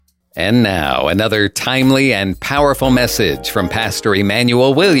And now, another timely and powerful message from Pastor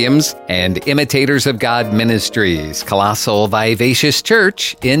Emmanuel Williams and Imitators of God Ministries, Colossal Vivacious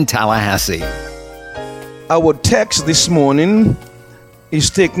Church in Tallahassee. Our text this morning is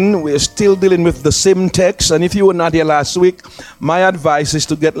taken, we're still dealing with the same text, and if you were not here last week, my advice is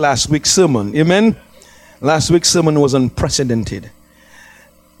to get last week's sermon. Amen? Last week's sermon was unprecedented.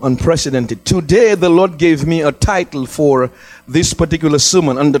 Today, the Lord gave me a title for this particular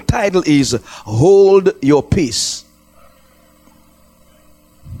sermon, and the title is Hold Your Peace.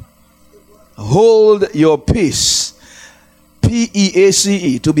 Hold your peace.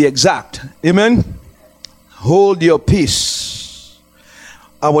 P-E-A-C-E, to be exact. Amen? Hold your peace.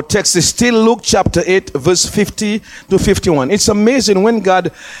 Our text is still Luke chapter 8, verse 50 to 51. It's amazing when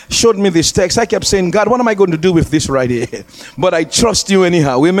God showed me this text. I kept saying, God, what am I going to do with this right here? But I trust you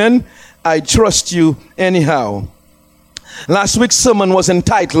anyhow. Amen? I trust you anyhow. Last week's sermon was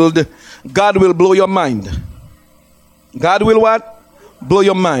entitled, God will blow your mind. God will what? Blow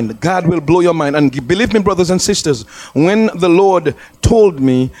your mind. God will blow your mind. And believe me, brothers and sisters, when the Lord told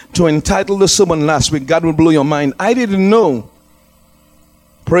me to entitle the sermon last week, God will blow your mind, I didn't know,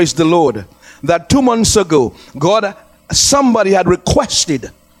 praise the Lord, that 2 months ago, somebody had requested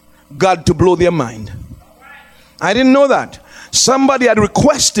God to blow their mind. I didn't know that. Somebody had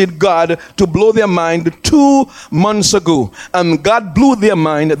requested God to blow their mind 2 months ago, and God blew their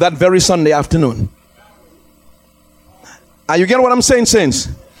mind that very Sunday afternoon. Are you getting what I'm saying, saints?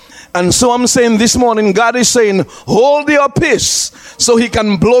 And so I'm saying this morning, God is saying, hold your peace so he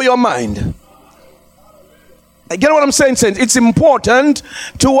can blow your mind. You get what I'm saying, saints? It's important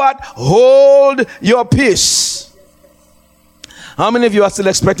to what? Hold your peace. How many of you are still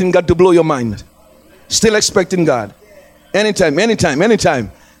expecting God to blow your mind? Still expecting God? Anytime.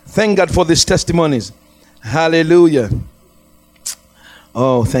 Thank God for these testimonies. Hallelujah.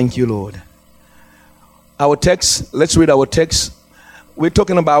 Oh, thank you, Lord. Our text, let's read our text. We're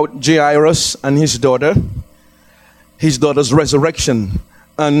talking about Jairus and his daughter's resurrection.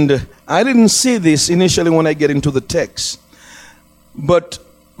 And I didn't see this initially when I get into the text. But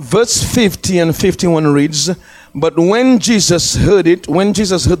verse 50 and 51 reads, but when Jesus heard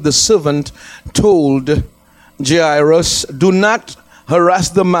the servant told Jairus, do not harass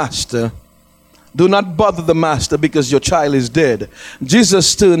the master. Do not bother the master because your child is dead.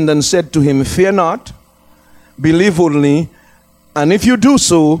 Jesus turned and said to him, fear not, believe only, and if you do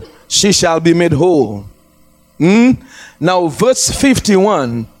so, she shall be made whole. Now verse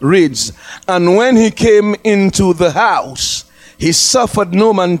 51 reads, and when he came into the house, he suffered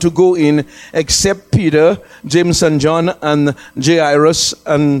no man to go in except Peter, James and John, and Jairus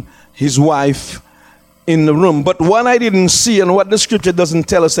and his wife in the room. But what I didn't see, and what the scripture doesn't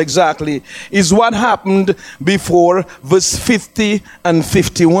tell us exactly, is what happened before verse 50 and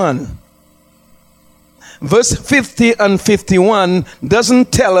 51. Verse 50 and 51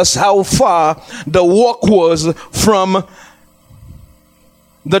 doesn't tell us how far the walk was from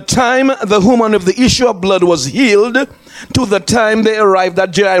the time the woman of the issue of blood was healed to the time they arrived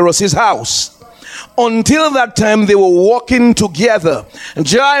at Jairus' house. Until that time, they were walking together.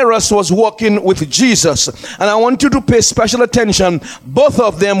 Jairus was walking with Jesus. And I want you to pay special attention. Both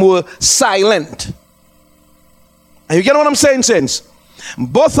of them were silent. Are you getting what I'm saying, saints?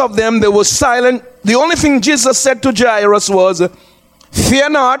 Both of them, they were silent. The only thing Jesus said to Jairus was, fear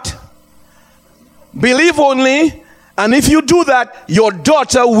not, believe only, and if you do that, your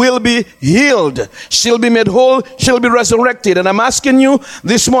daughter will be healed. She'll be made whole, she'll be resurrected. And I'm asking you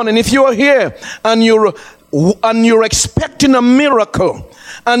this morning, if you are here and you're expecting a miracle,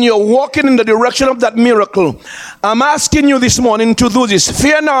 and you're walking in the direction of that miracle, I'm asking you this morning to do this.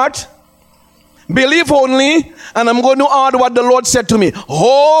 Fear not, believe only, and I'm going to add what the Lord said to me.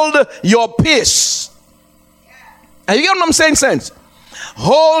 Hold your peace. Are you getting what I'm saying, saints?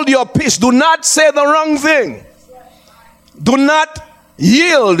 Hold your peace. Do not say the wrong thing. Do not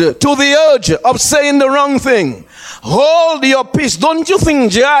yield to the urge of saying the wrong thing. Hold your peace. Don't you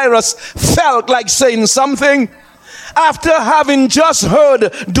think Jairus felt like saying something? After having just heard,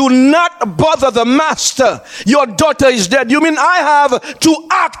 do not bother the master. Your daughter is dead. You mean I have to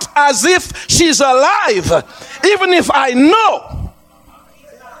act as if she's alive, even if I know?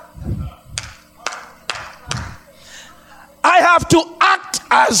 I have to act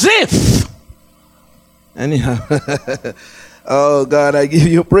as if. Anyhow, oh God, I give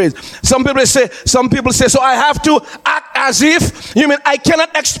you praise. Some people say, so I have to act as if. You mean I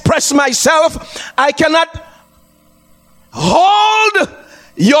cannot express myself? I cannot. Hold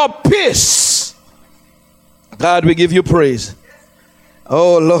your peace. God, we give you praise.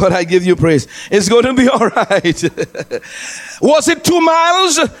 Oh, Lord, I give you praise. It's going to be all right. Was it 2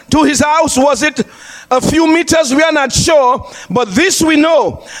 miles to his house? Was it a few meters? We are not sure. But this we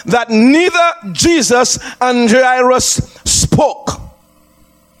know, that neither Jesus and Jairus spoke.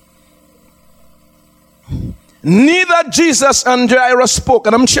 Neither Jesus and Jairus spoke.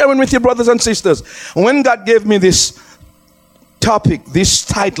 And I'm sharing with you, brothers and sisters, when God gave me this topic, this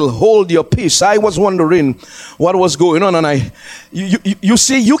title, Hold Your Peace, I was wondering what was going on. And you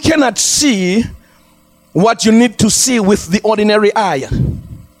see, you cannot see what you need to see with the ordinary eye.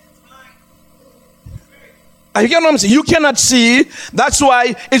 You get what I'm saying? You cannot see. That's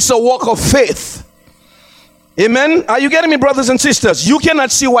why it's a walk of faith. Amen. Are you getting me, brothers and sisters? You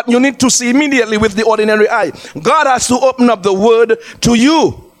cannot see what you need to see immediately with the ordinary eye. God has to open up the word to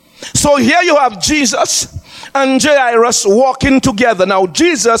you. So here you have Jesus and Jairus walking together. Now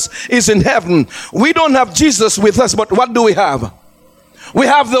Jesus is in heaven. We don't have Jesus with us, but what do we have? We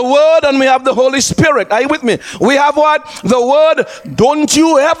have the word and we have the Holy Spirit. Are you with me? We have what? The word. Don't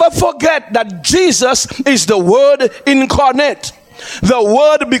you ever forget that Jesus is the word incarnate. The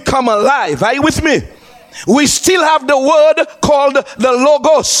word become alive. Are you with me? We still have the word called the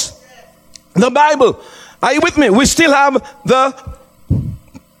Logos, the Bible. Are you with me? We still have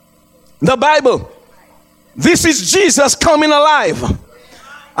the Bible. This is Jesus coming alive.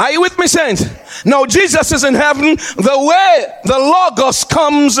 Are you with me, saints? Now Jesus is in heaven. The way the Logos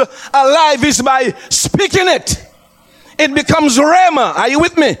comes alive is by speaking it. It becomes Rhema. Are you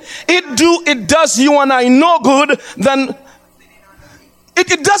with me? It does you and I no good than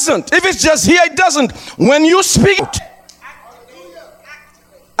it doesn't. If it's just here, it doesn't. When you speak it,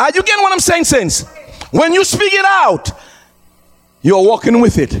 are you getting what I'm saying, saints? When you speak it out, you're walking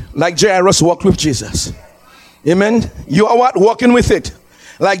with it, like Jairus walked with Jesus. Amen. You are what? Walking with it,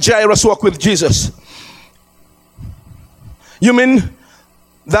 like Jairus walked with Jesus. You mean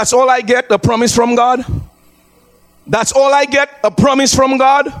that's all I get? A promise from God? That's all I get? A promise from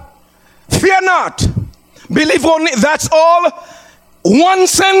God? Fear not. Believe only. That's all. One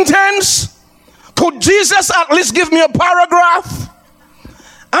sentence? Could Jesus at least give me a paragraph?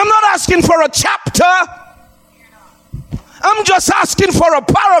 I'm not asking for a chapter. I'm just asking for a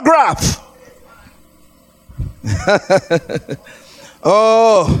paragraph.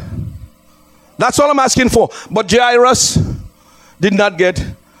 Oh, that's all I'm asking for. But Jairus did not get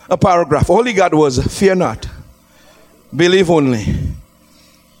a paragraph. All he got was, fear not, believe only.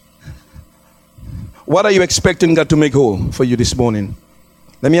 What are you expecting God to make whole for you this morning?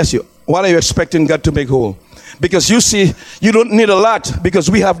 Let me ask you, what are you expecting God to make whole? Because you see, you don't need a lot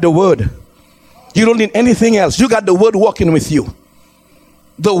because we have the word. You don't need anything else. You got the word walking with you.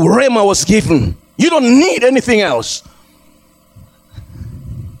 The Rhema was given. You don't need anything else.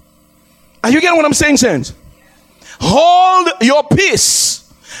 Are you getting what I'm saying, saints? Hold your peace.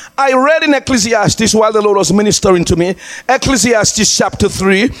 I read in Ecclesiastes while the Lord was ministering to me. Ecclesiastes chapter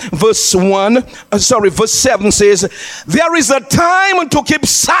 3, verse 7 says, there is a time to keep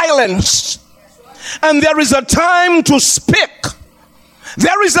silence, and there is a time to speak.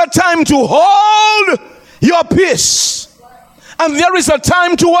 There is a time to hold your peace, and there is a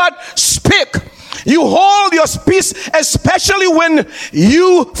time to what? Speak. You hold your peace, especially when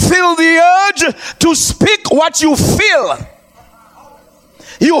you feel the urge to speak what you feel.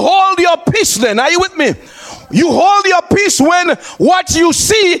 You hold your peace then. Are you with me? You hold your peace when what you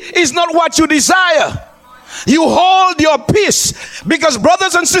see is not what you desire. You hold your peace because,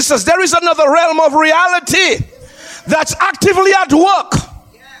 brothers and sisters, there is another realm of reality that's actively at work.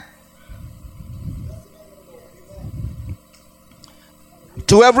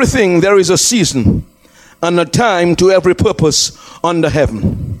 To everything there is a season and a time to every purpose under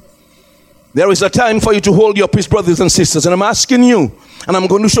heaven. There is a time for you to hold your peace, brothers and sisters. And I'm asking you, and I'm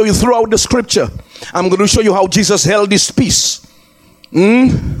going to show you throughout the scripture, I'm going to show you how Jesus held his peace.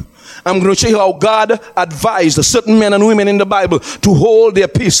 I'm going to show you how God advised certain men and women in the Bible to hold their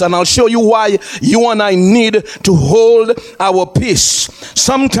peace. And I'll show you why you and I need to hold our peace.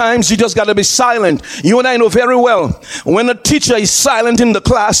 Sometimes you just got to be silent. You and I know very well, when a teacher is silent in the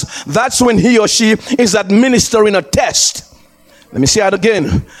class, that's when he or she is administering a test. Let me say that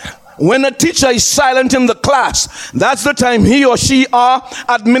again. When a teacher is silent in the class, that's the time he or she are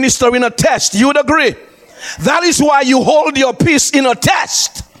administering a test. You would agree? That is why you hold your peace in a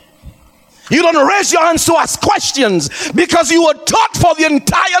test. You don't raise your hands to ask questions because you were taught for the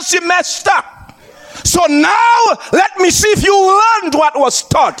entire semester. So now let me see if you learned what was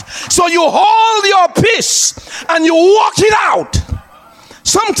taught. So you hold your peace and you walk it out.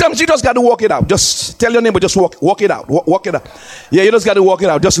 Sometimes you just got to walk it out. Just tell your neighbor, just walk it out. Walk it out. Yeah, you just got to walk it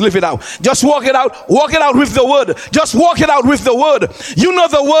out. Just live it out. Just walk it out. Walk it out with the word. Just walk it out with the word. You know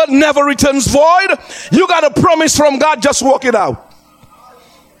the word never returns void. You got a promise from God. Just walk it out.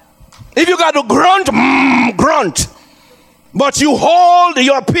 If you got to grunt, grunt. But you hold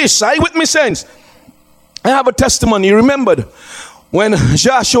your peace. Are you with me, saints? I have a testimony. You remembered when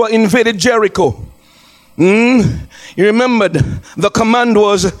Joshua invaded Jericho. You remembered the command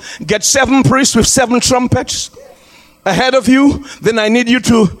was get 7 priests with 7 trumpets ahead of you. Then I need you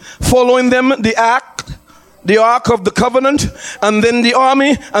to follow in them the ark of the covenant, and then the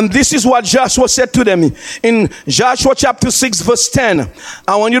army. And this is what Joshua said to them in Joshua chapter 6 verse 10.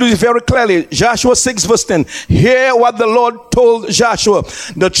 I want you to see very clearly. Joshua 6 verse 10. Hear what the Lord told Joshua.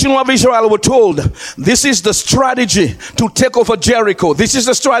 The children of Israel were told, this is the strategy to take over Jericho. This is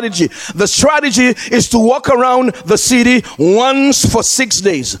the strategy. The strategy is to walk around the city once for 6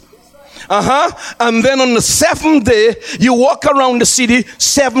 days. And then on the 7th day, you walk around the city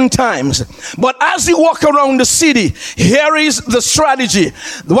 7 times. But as you walk around the city, here is the strategy.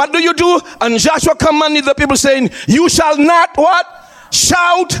 What do? And Joshua commanded the people saying, you shall not what?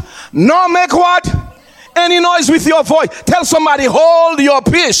 Shout, nor make what? Any noise with your voice. Tell somebody, hold your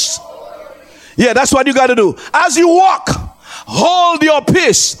peace. Yeah, that's what you got to do. As you walk, hold your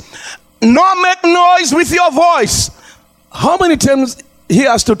peace. Nor make noise with your voice. How many times he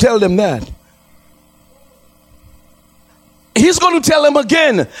has to tell them that? He's going to tell them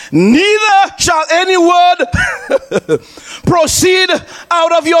again, neither shall any word proceed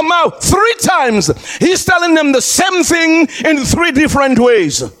out of your mouth. 3 times. He's telling them the same thing in 3 different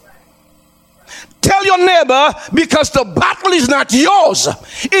ways. Tell your neighbor, because the battle is not yours,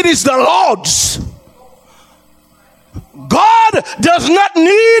 it is the Lord's. God does not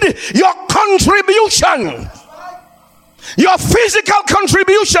need your contribution. Your physical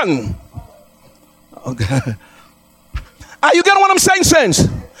contribution. Okay. Are you getting what I'm saying, saints?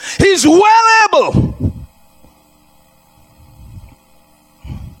 He's well able.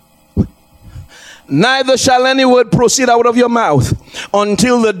 Neither shall any word proceed out of your mouth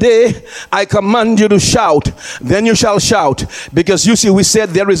until the day I command you to shout. Then you shall shout. Because you see, we said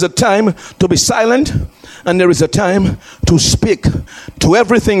there is a time to be silent and there is a time to speak. To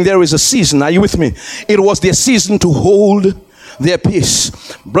everything there is a season. Are you with me? It was their season to hold their peace.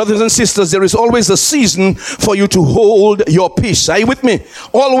 Brothers and sisters, there is always a season for you to hold your peace. Are you with me?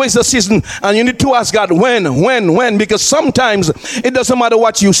 Always a season. And you need to ask God when, because sometimes it doesn't matter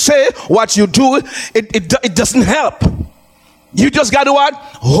what you say, what you do, it doesn't help. You just got to what?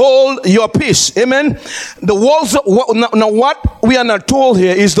 Hold your peace. Amen. The walls of, now what we are not told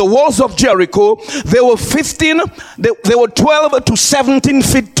here is the walls of Jericho, they were 12 to 17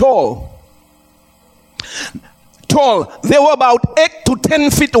 feet tall. They were about 8 to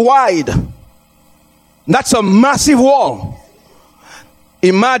 10 feet wide. That's a massive wall.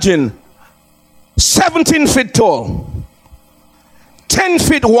 Imagine 17 feet tall, 10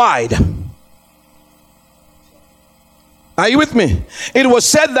 feet wide. Are you with me? It was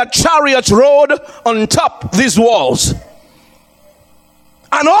said that chariots rode on top these walls.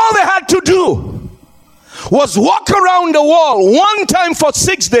 And all they had to do was walk around the wall 1 time for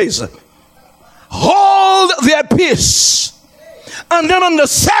 6 days. Hold their peace. And then on the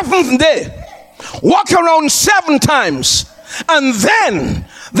 7th day, walk around 7 times. And then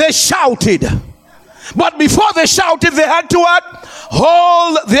they shouted. But before they shouted, they had to what?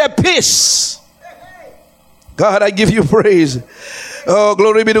 Hold their peace. God, I give you praise. Oh,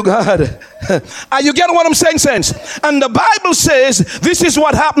 glory be to God. Are you getting what I'm saying, saints? And the Bible says this is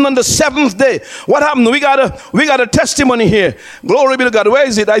what happened on the 7th day. What happened? We got a testimony here. Glory be to God. Where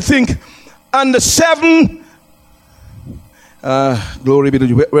is it? I think on the 7th. Glory be to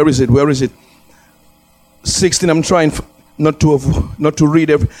you. Where is it? Where is it? 16. I'm trying not to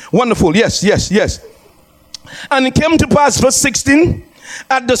read every. Wonderful. Yes. And it came to pass, verse 16.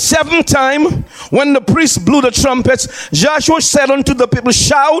 At the 7th time, when the priest blew the trumpets, Joshua said unto the people,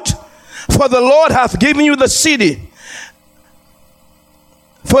 shout, for the Lord hath given you the city.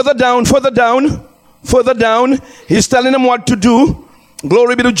 Further down. He's telling them what to do.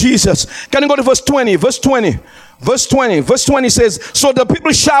 Glory be to Jesus. Can you go to verse 20? Verse 20 says, so the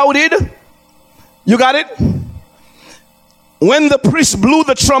people shouted. You got it? When the priest blew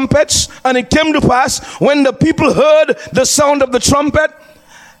the trumpets, and it came to pass, when the people heard the sound of the trumpet,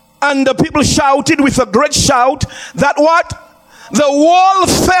 and the people shouted with a great shout, that what? The wall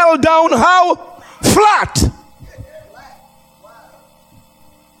fell down, how? Flat.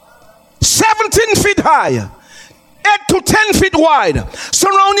 17 feet high, 8 to 10 feet wide,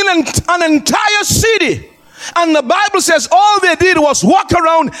 surrounding an entire city. And the Bible says all they did was walk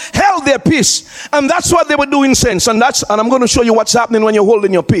around, held their peace. And that's what they were doing, saints. And I'm going to show you what's happening when you're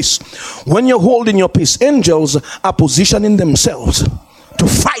holding your peace. When you're holding your peace, angels are positioning themselves to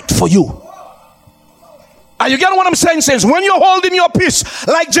fight for you. Are you getting what I'm saying, saints? When you're holding your peace,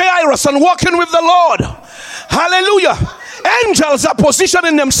 like Jairus and walking with the Lord, hallelujah, angels are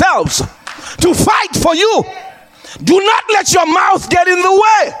positioning themselves to fight for you. Do not let your mouth get in the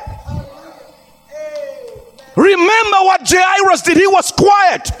way. Remember what Jairus did. He was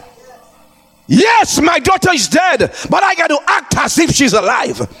quiet. Yes, my daughter is dead, but I got to act as if she's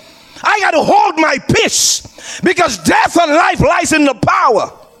alive. I got to hold my peace because death and life lies in the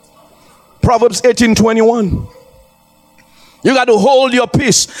power. Proverbs 18:21. You got to hold your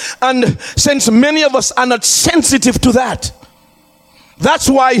peace. And since many of us are not sensitive to that, that's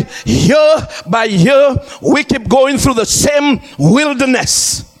why year by year we keep going through the same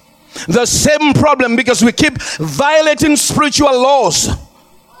wilderness, the same problem, because we keep violating spiritual laws.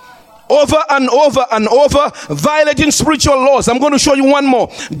 Over and over and over, violating spiritual laws. I'm going to show you one more.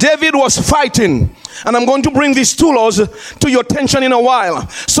 David was fighting, and I'm going to bring these two laws to your attention in a while.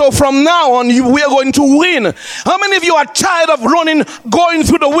 So from now on, we are going to win. How many of you are tired of running, going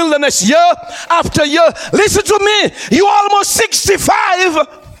through the wilderness year after year? Listen to me. You're almost 65.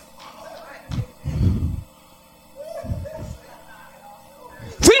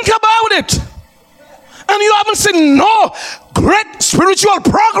 Think about it. And you haven't seen no great spiritual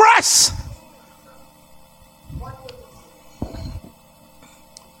progress.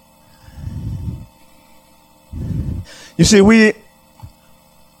 You see,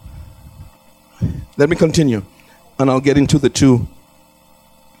 let me continue, and I'll get into the two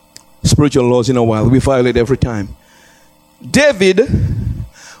spiritual laws in a while. We violate every time. David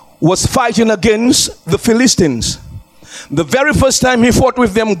was fighting against the Philistines. The very first time he fought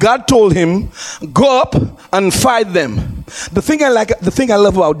with them, God told him, go up and fight them. The thing I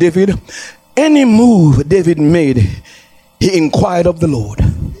love about David, any move David made, he inquired of the Lord.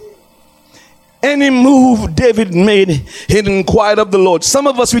 Any move David made, he inquired of the Lord. Some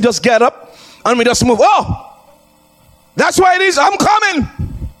of us, we just get up and we just move. Oh, that's why it is. I'm coming.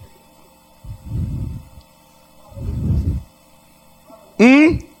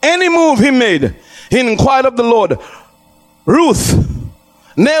 Any move he made, he inquired of the Lord. Ruth,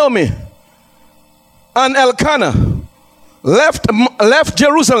 Naomi, and Elkanah left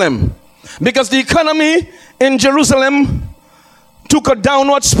Jerusalem because the economy in Jerusalem took a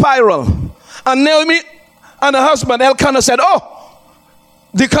downward spiral. And Naomi and her husband Elkanah said, oh,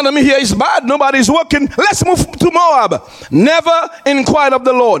 the economy here is bad. Nobody's working. Let's move to Moab. Never inquired of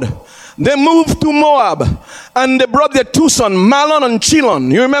the Lord. They moved to Moab and they brought their two sons, Mahlon and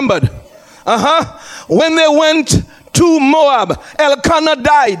Chilion. You remembered? When they went to Moab, Elkanah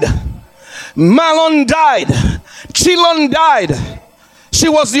died. Mahlon died. Chilion died. She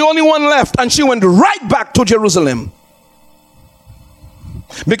was the only one left, and she went right back to Jerusalem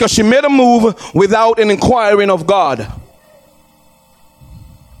because she made a move without an inquiring of God.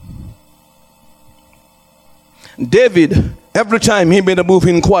 David, every time he made a move, he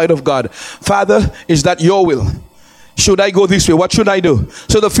inquired of God. Father, is that your will? Should I go this way? What should I do?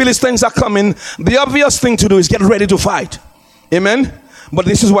 So the Philistines are coming. The obvious thing to do is get ready to fight. Amen? But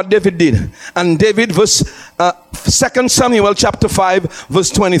this is what David did. And David, 2 Samuel chapter 5, verse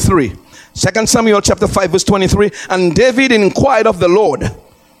 23. 2 Samuel chapter 5, verse 23. And David inquired of the Lord.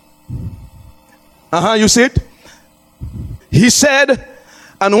 You see it? He said,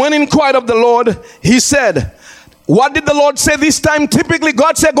 and when inquired of the Lord, he said, what did the Lord say this time? Typically,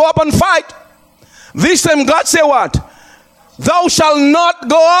 God said, go up and fight. This time God said what? Thou shalt not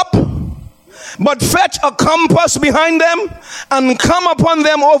go up, but fetch a compass behind them and come upon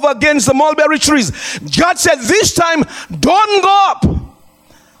them over against the mulberry trees. God said this time, don't go up.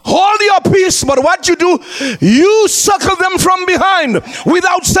 Hold your peace, but what you do, you suckle them from behind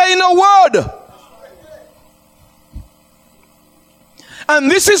without saying a word.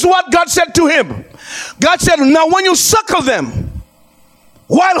 And this is what God said to him. God said, now when you suckle them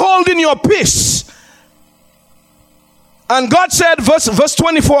while holding your peace, and God said, verse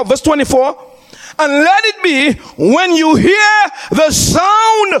 24, and let it be when you hear the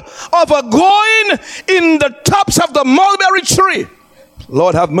sound of a going in the tops of the mulberry tree.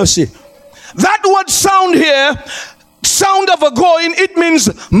 Lord have mercy. That word sound here, sound of a going, it means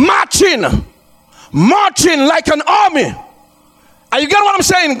marching like an army. Are you getting what I'm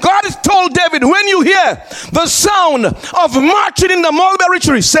saying? God has told David, when you hear the sound of marching in the mulberry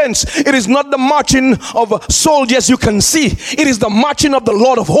tree, sense, it is not the marching of soldiers you can see. It is the marching of the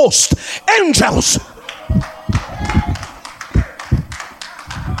Lord of hosts. Angels.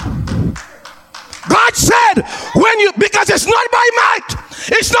 God said, because it's not by might,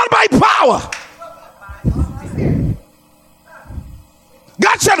 it's not by power.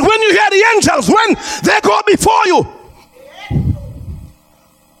 God said, when you hear the angels, when they go before you,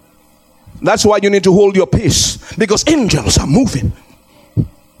 that's why you need to hold your peace, because angels are moving.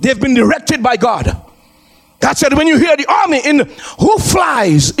 They've been directed by God. God said, when you hear the army who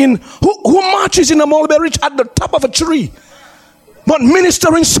marches in a mulberry at the top of a tree, but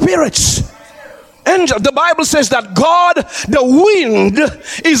ministering spirits. Angel, the Bible says that God, the wind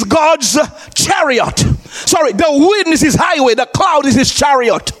is God's chariot. Sorry, the wind is his highway, the cloud is his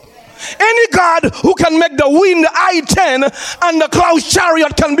chariot. Any God who can make the wind I-10 and the cloud's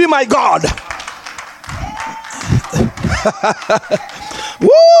chariot can be my God.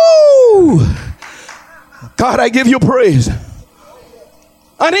 Woo! God, I give you praise.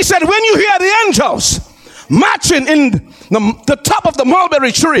 And he said, when you hear the angels marching in the top of the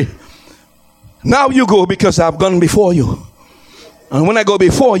mulberry tree, now you go, because I've gone before you. And when I go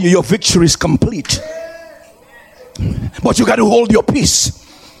before you, your victory is complete. But you got to hold your peace.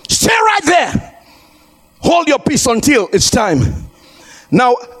 Stay right there. Hold your peace until it's time.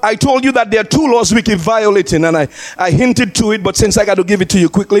 Now, I told you that there are 2 laws we keep violating, and I hinted to it, but since I got to give it to you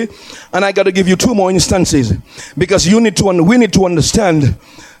quickly, and I got to give you 2 more instances, because we need to understand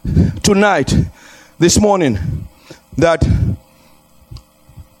tonight, this morning, that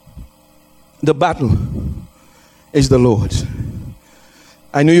the battle is the Lord's.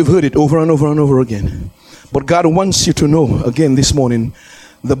 I know you've heard it over and over and over again, but God wants you to know again this morning,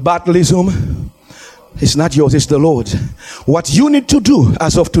 the battle is it's not yours, it's the Lord's. What you need to do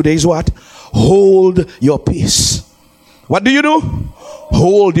as of today is what? Hold your peace. What do?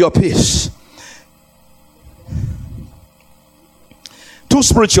 Hold your peace. 2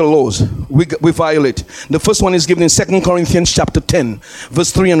 spiritual laws we violate. The first one is given in 2 Corinthians chapter 10,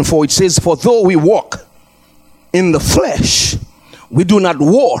 verse 3 and 4. It says, for though we walk in the flesh, we do not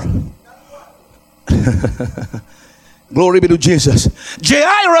war. Glory be to Jesus.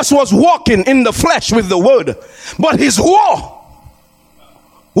 Jairus was walking in the flesh with the word, but his war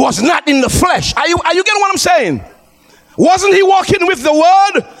was not in the flesh. Are you getting what I'm saying? Wasn't he walking with the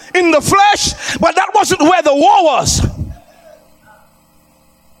word in the flesh? But that wasn't where the war was.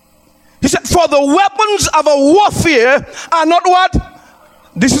 He said, for the weapons of a warfare are not what?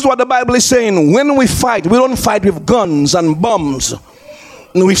 This is what the Bible is saying. When we fight, we don't fight with guns and bombs,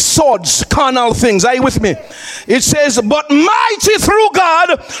 with swords, carnal things. Are you with me? It says, but mighty through God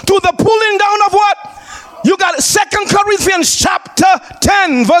to the pulling down of what? You got 2 Corinthians chapter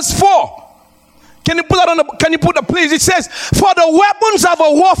 10, verse 4. Can you put that can you put that, please? It says, for the weapons of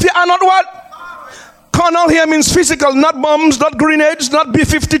a warfare are not what? Carnal here means physical, not bombs, not grenades, not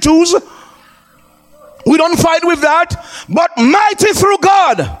B-52s. We don't fight with that, but mighty through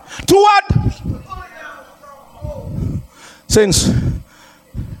God to what? Saints.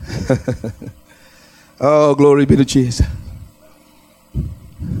 Oh, glory be to Jesus.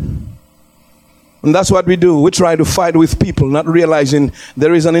 And that's what we do. We try to fight with people, not realizing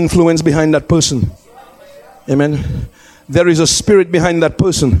there is an influence behind that person. Amen. There is a spirit behind that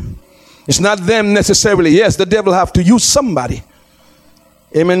person. It's not them necessarily. Yes, the devil have to use somebody,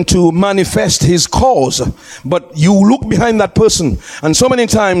 amen, to manifest his cause. But you look behind that person, and so many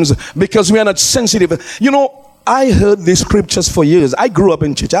times, because we are not sensitive. You know, I heard these scriptures for years. I grew up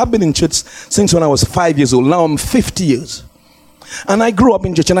in church. I've been in church since when I was 5 years old. Now I'm 50 years. And I grew up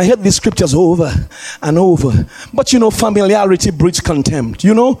in church, and I heard these scriptures over and over. But you know, familiarity breeds contempt.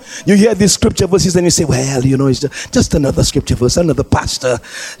 You know, you hear these scripture verses and you say, well, you know, it's just another scripture verse, another pastor,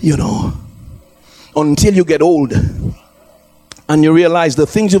 you know. Until you get old and you realize the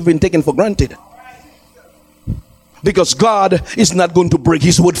things you've been taking for granted. Because God is not going to break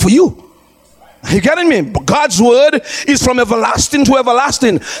his word for you. Are you getting me? God's word is from everlasting to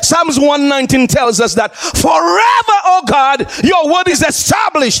everlasting. Psalms 119 tells us that forever, oh God, your word is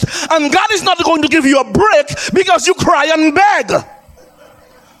established. And God is not going to give you a break because you cry and beg.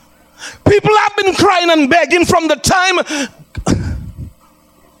 People have been crying and begging from the time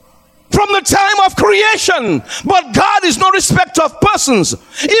of creation. But God is no respecter of persons.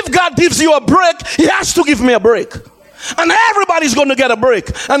 If God gives you a break, he has to give me a break. And everybody's going to get a break.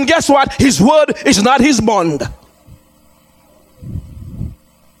 And guess what? His word is not his bond.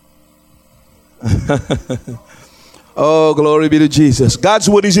 Oh, glory be to Jesus. God's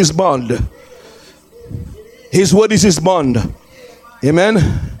word is his bond. His word is his bond. Amen.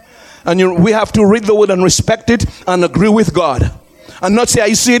 And we have to read the word and respect it and agree with God. And not say,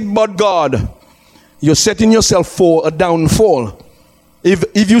 I see it but God. You're setting yourself for a downfall.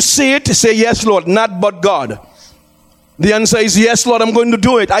 If you see it, say, yes, Lord, not but God. The answer is, yes, Lord, I'm going to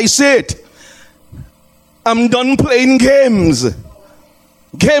do it. I say it. I'm done playing games.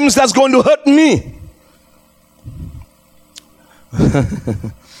 Games that's going to hurt me.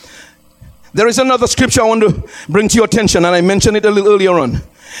 There is another scripture I want to bring to your attention, and I mentioned it a little earlier on.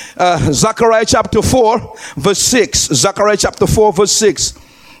 Zechariah chapter 4, verse 6. Zechariah chapter 4, verse 6.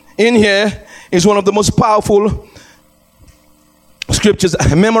 In here is one of the most powerful scriptures.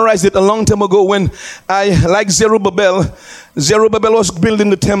 I memorized it a long time ago when like Zerubbabel was building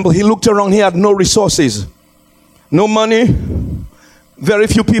the temple. He looked around, he had no resources, no money, very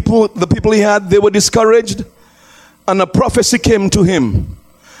few people. The people he had, they were discouraged. And a prophecy came to him.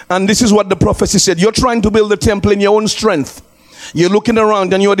 And this is what the prophecy said. You're trying to build the temple in your own strength. You're looking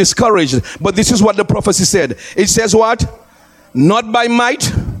around and you're discouraged. But this is what the prophecy said. It says what? Not by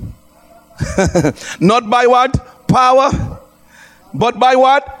might. Not by what? Power. But by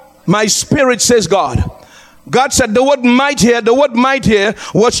what? My spirit, says God. God said the word might here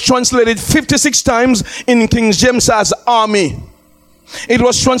was translated 56 times in King James as army. It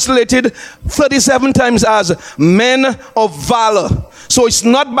was translated 37 times as men of valor. So it's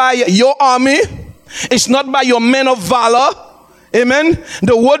not by your army. It's not by your men of valor. Amen.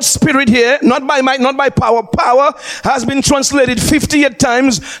 The word spirit here, not by might, not by power. Power has been translated 58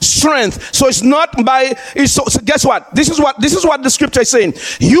 times strength. So it's not by, so guess what? This is what the scripture is saying.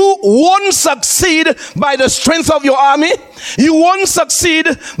 You won't succeed by the strength of your army. You won't succeed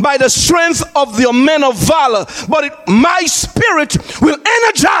by the strength of your men of valor. But my spirit will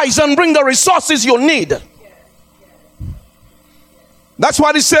energize and bring the resources you need. That's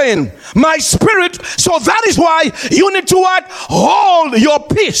what he's saying. My spirit. So that is why you need to what? Hold your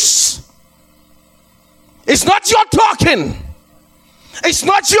peace. It's not your talking. It's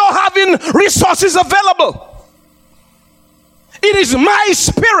not your having resources available. It is my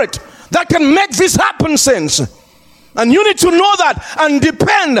spirit that can make this happen, saints. And you need to know that and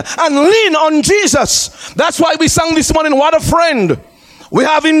depend and lean on Jesus. That's why we sang this morning, what a friend we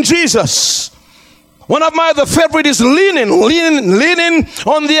have in Jesus. One of my other favorite is leaning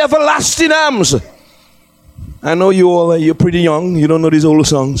on the everlasting arms. I know you're pretty young. You don't know these old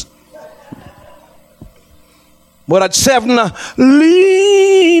songs. But at 7,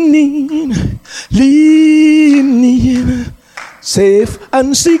 leaning, safe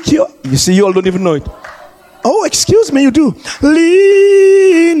and secure. You see, you all don't even know it. Oh, excuse me, you do.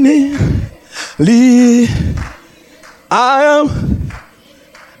 Leaning, I am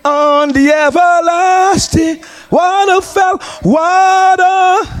on the everlasting. What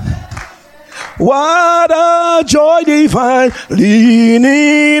a joy divine,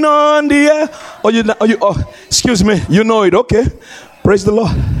 leaning on the excuse me, you know it. Okay, praise the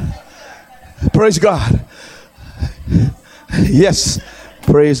Lord, praise God. Yes,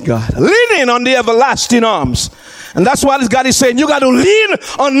 praise God. Leaning on the everlasting arms. And that's why God is saying, you got to lean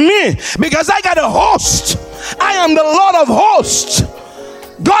on me, because I got a host. I am the Lord of hosts.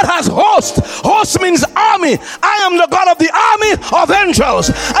 God has host. Host means army. I am the God of the army of angels.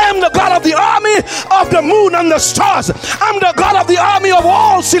 I am the God of the army of the moon and the stars. I'm the God of the army of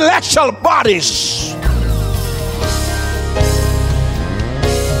all celestial bodies.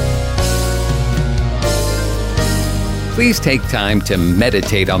 Please take time to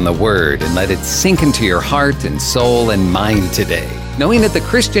meditate on the Word and let it sink into your heart and soul and mind today, knowing that the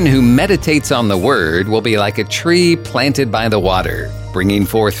Christian who meditates on the Word will be like a tree planted by the water, bringing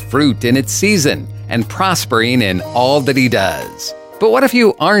forth fruit in its season and prospering in all that he does. But what if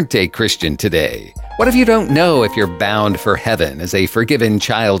you aren't a Christian today? What if you don't know if you're bound for heaven as a forgiven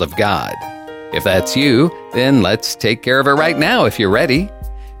child of God? If that's you, then let's take care of it right now if you're ready.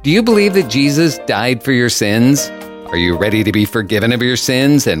 Do you believe that Jesus died for your sins? Are you ready to be forgiven of your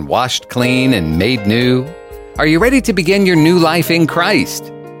sins and washed clean and made new? Are you ready to begin your new life in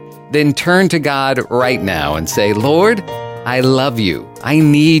Christ? Then turn to God right now and say, Lord, I love you. I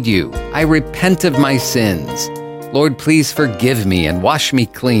need you. I repent of my sins. Lord, please forgive me and wash me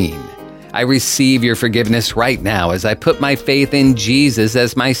clean. I receive your forgiveness right now as I put my faith in Jesus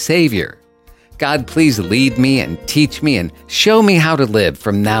as my Savior. God, please lead me and teach me and show me how to live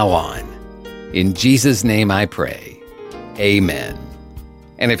from now on. In Jesus' name I pray. Amen.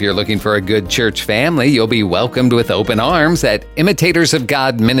 And if you're looking for a good church family, you'll be welcomed with open arms at Imitators of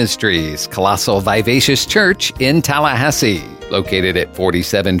God Ministries, Colossal Vivacious Church in Tallahassee, located at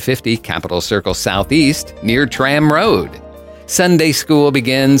 4750 Capitol Circle Southeast near Tram Road. Sunday school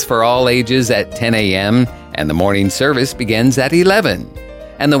begins for all ages at 10 a.m., and the morning service begins at 11,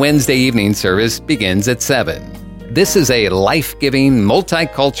 and the Wednesday evening service begins at 7. This is a life-giving,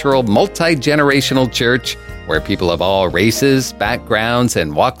 multicultural, multi-generational church where people of all races, backgrounds,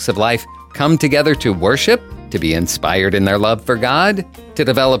 and walks of life come together to worship, to be inspired in their love for God, to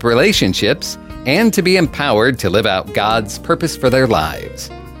develop relationships, and to be empowered to live out God's purpose for their lives.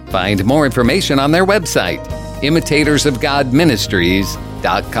 Find more information on their website,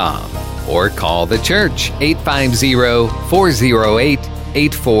 ImitatorsOfGodMinistries.com, or call the church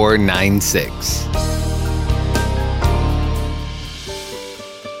 850-408-8496.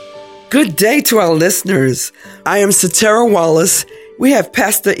 Good day to our listeners. I am Satara Wallace. We have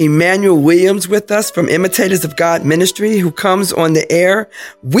Pastor Emmanuel Williams with us from Imitators of God Ministry, who comes on the air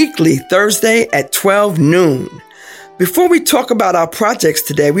weekly Thursday at 12 noon. Before we talk about our projects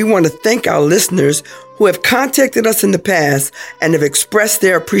today, we want to thank our listeners who have contacted us in the past and have expressed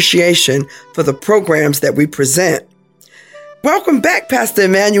their appreciation for the programs that we present. Welcome back, Pastor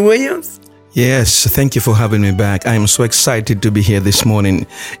Emmanuel Williams. Yes, thank you for having me back. I am so excited to be here this morning.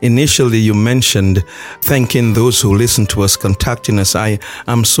 Initially, you mentioned thanking those who listen to us, contacting us. I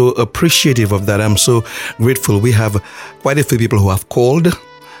am so appreciative of that. I'm so grateful. We have quite a few people who have called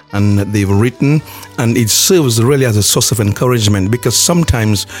and they've written, and it serves really as a source of encouragement, because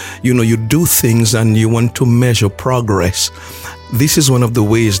sometimes, you do things and you want to measure progress. This is one of the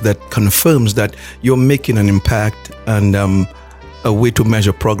ways that confirms that you're making an impact and a way to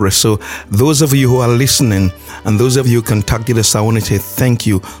measure progress. So those of you who are listening and those of you who contacted us, I want to say thank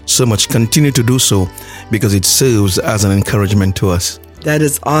you so much. Continue to do so, because it serves as an encouragement to us. That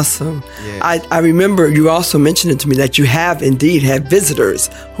is awesome. Yeah. I remember you also mentioned to me that you have indeed had visitors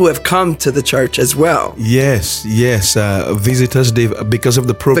who have come to the church as well. Yes. Visitors, because of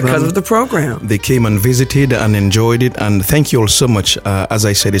the program. They came and visited and enjoyed it. And thank you all so much. As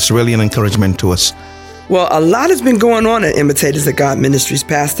I said, it's really an encouragement to us. Well, a lot has been going on at Imitators of God Ministries,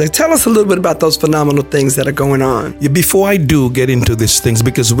 Pastor. Tell us a little bit about those phenomenal things that are going on. Before I do get into these things,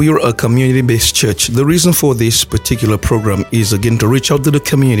 because we are a community-based church, the reason for this particular program is, again, to reach out to the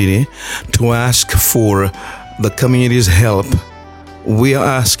community, to ask for the community's help. We are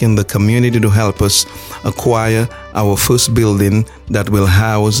asking the community to help us acquire our first building that will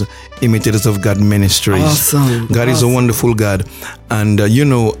house Imitators of God Ministries. Awesome. God is a wonderful God. And,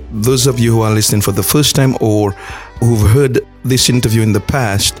 those of you who are listening for the first time or who've heard this interview in the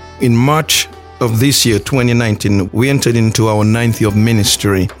past, in March of this year, 2019, we entered into our 9th year of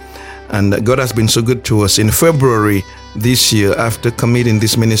ministry. And God has been so good to us. In February this year, after committing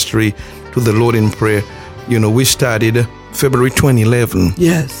this ministry to the Lord in prayer, we started February 2011.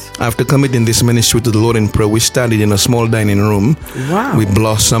 Yes. After committing this ministry to the Lord in prayer, we started in a small dining room. Wow. We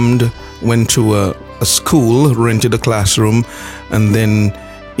blossomed, went to a school, rented a classroom, and then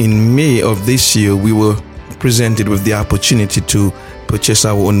in May of this year, we were presented with the opportunity to purchase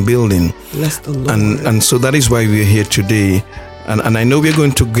our own building. Bless the Lord. And so that is why we are here today. And I know we're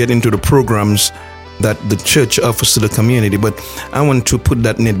going to get into the programs that the church offers to the community, but I want to put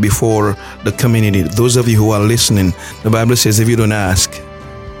that net before the community. Those of you who are listening, the Bible says if you don't ask,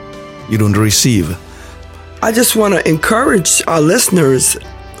 you don't receive. I just want to encourage our listeners.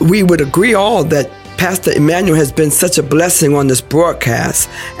 We would agree all that Pastor Emmanuel has been such a blessing on this broadcast,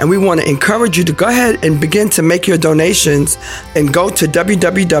 and we want to encourage you to go ahead and begin to make your donations and go to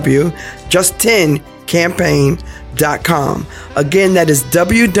www.just10campaign.com. Again, that is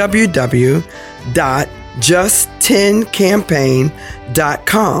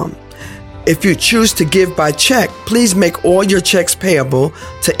www.just10campaign.com. If you choose to give by check, please make all your checks payable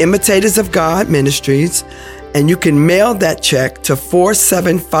to Imitators of God Ministries, and you can mail that check to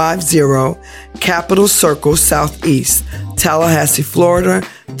 4750 Capitol Circle Southeast, Tallahassee, Florida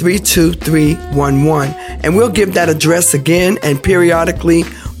 32311. And we'll give that address again, and periodically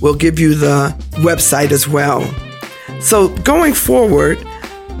we'll give you the website as well. So going forward,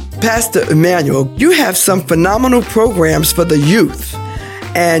 Pastor Emmanuel, you have some phenomenal programs for the youth,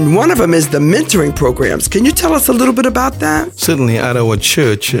 and one of them is the mentoring programs. Can you tell us a little bit about that? Certainly, at our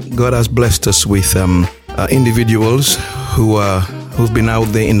church, God has blessed us with individuals who've been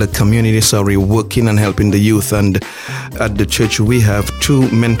out there in the community, working and helping the youth. And at the church, we have 2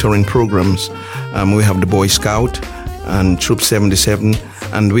 mentoring programs. We have the Boy Scout and Troop 77,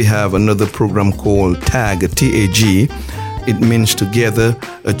 and we have another program called TAG, T-A-G. It means Together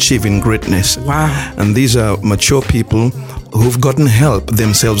Achieving Greatness. Wow. And these are mature people who've gotten help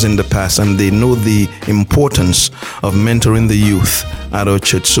themselves in the past, and they know the importance of mentoring the youth at our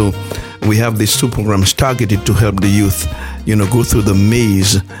church. So we have these 2 programs targeted to help the youth, go through the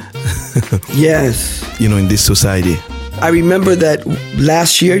maze. Yes. In this society. I remember that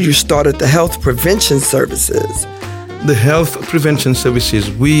last year you started the health prevention services. The health prevention services,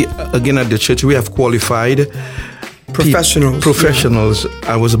 we, again at the church, we have qualified Professionals.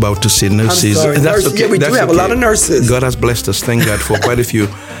 I was about to say nurses. I'm sorry. That's okay. Yeah, we do have a lot of nurses. God has blessed us. Thank God for quite a few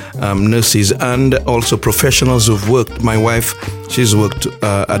nurses and also professionals who've worked. My wife, she's worked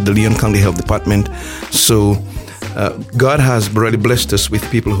at the Leon County Health Department. So God has really blessed us with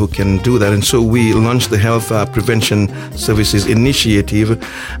people who can do that. And so we launched the Health Prevention Services Initiative.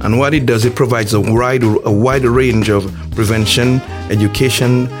 And what it does, it provides a wide range of prevention,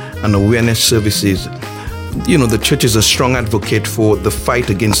 education, and awareness services. You know, the church is a strong advocate for the fight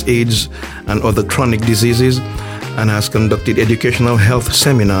against AIDS and other chronic diseases and has conducted educational health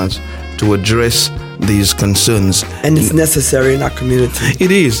seminars to address these concerns. And it's necessary in our community.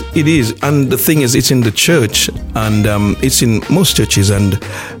 It is. And the thing is, it's in the church and it's in most churches. And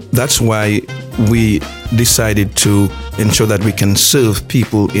that's why we decided to ensure that we can serve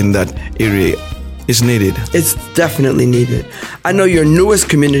people in that area. It's needed. It's definitely needed. I know your newest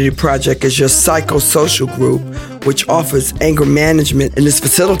community project is your psychosocial group, which offers anger management and is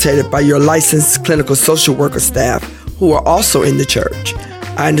facilitated by your licensed clinical social worker staff who are also in the church.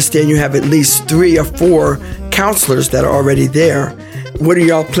 I understand you have at least 3 or 4 counselors that are already there. What are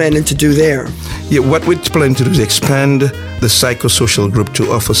y'all planning to do there? Yeah, what we're planning to do is expand the psychosocial group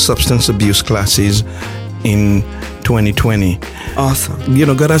to offer substance abuse classes in 2020. Awesome. You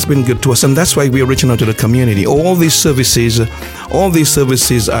know, God has been good to us, and that's why we are reaching out to the community. All these services are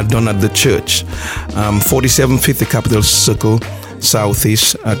done at the church. 4750 Capitol Circle,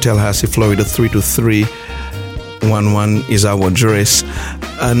 Southeast, Tallahassee, Florida, 32311 is our address.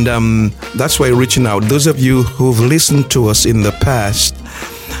 And that's why we're reaching out. Those of you who've listened to us in the past,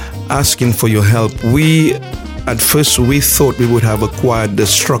 asking for your help, at first, we thought we would have acquired the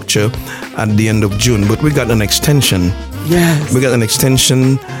structure at the end of June, but we got an extension. Yes. We got an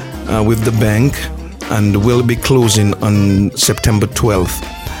extension with the bank, and we'll be closing on September 12th.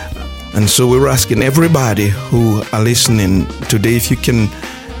 And so we're asking everybody who are listening today, if you can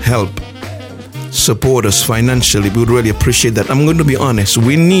help support us financially, we would really appreciate that. I'm going to be honest.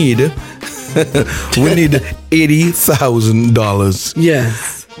 We need $80,000.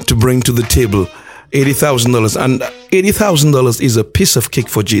 Yes. To bring to the table. $80,000, and $80,000 is a piece of cake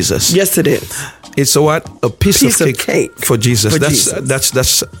for Jesus. Yes, it is. It's a what? A piece of cake for Jesus.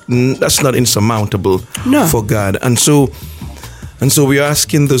 That's not insurmountable for God. And so we are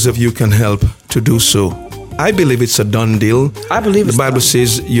asking those of you who can help to do so. I believe it's a done deal. I believe the Bible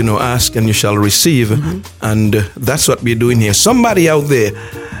says, ask and you shall receive, and that's what we're doing here. Somebody out there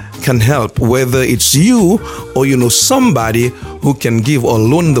can help, whether it's you or somebody who can give or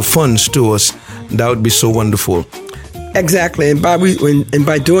loan the funds to us. That would be so wonderful. Exactly. And by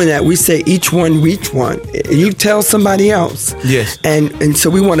doing that, we say each one reach one. You tell somebody else. Yes. And so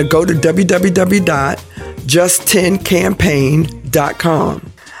we want to go to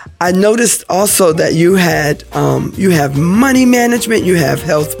www.just10campaign.com. I noticed also that you have money management, you have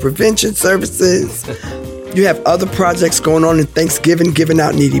health prevention services, you have other projects going on in Thanksgiving, giving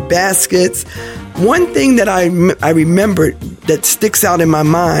out needy baskets. One thing that I remembered that sticks out in my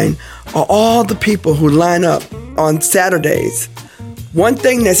mind are all the people who line up on Saturdays. One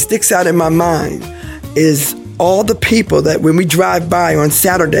thing that sticks out in my mind is all the people that when we drive by on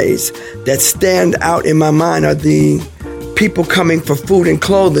Saturdays that stand out in my mind are the people coming for food and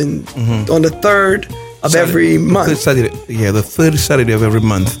clothing on the 3rd of every month. The third Saturday of every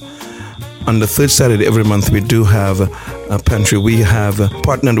month. On the 3rd Saturday every month, we do have a pantry. We have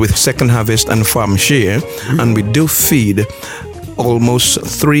partnered with Second Harvest and Farm Share, and we do feed almost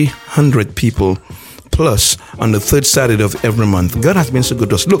 300 people plus on the 3rd Saturday of every month. God has been so good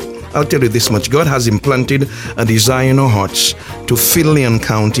to us. Look, I'll tell you this much. God has implanted a desire in our hearts to fill Leon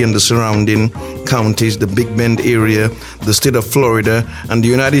County and the surrounding counties, the Big Bend area, the state of Florida, and the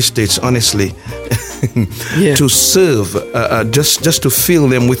United States, honestly, to serve, just to fill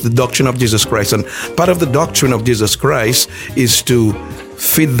them with the doctrine of Jesus Christ. And part of the doctrine of Jesus Christ is to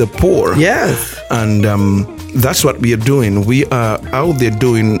feed the poor. Yes. And that's what we are doing. We are out there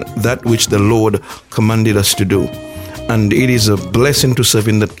doing that which the Lord commanded us to do. And it is a blessing to serve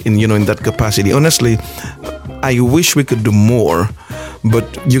in that capacity. Honestly, I wish we could do more, but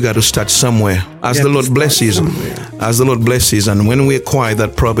you got to start somewhere. As the Lord blesses, and when we acquire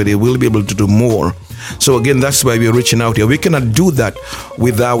that property, we'll be able to do more. So again, that's why we're reaching out here. We cannot do that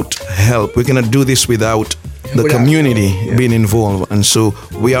without help. We cannot do this without the community being involved. And so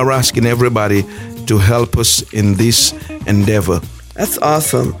we are asking everybody to help us in this endeavor. That's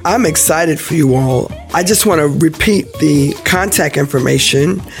awesome. I'm excited for you all. I just want to repeat the contact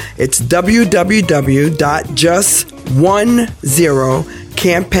information. It's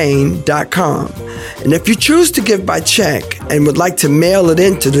www.just10campaign.com. And if you choose to give by check and would like to mail it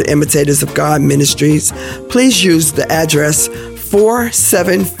into the Imitators of God Ministries, please use the address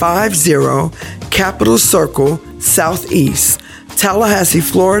 4750 Capitol Circle Southeast, Tallahassee,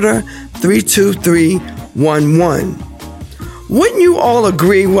 Florida 32311. Wouldn't you all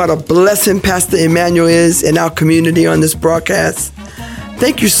agree what a blessing Pastor Emmanuel is in our community on this broadcast?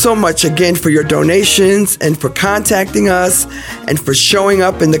 Thank you so much again for your donations and for contacting us and for showing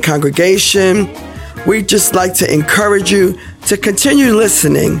up in the congregation. We'd just like to encourage you to continue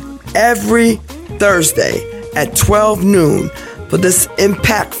listening every Thursday at 12 noon for this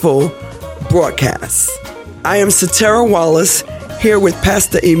impactful broadcast. I am Satara Wallace, here with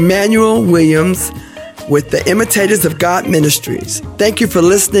Pastor Emmanuel Williams with the Imitators of God Ministries. Thank you for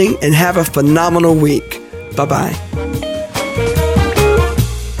listening and have a phenomenal week. Bye-bye.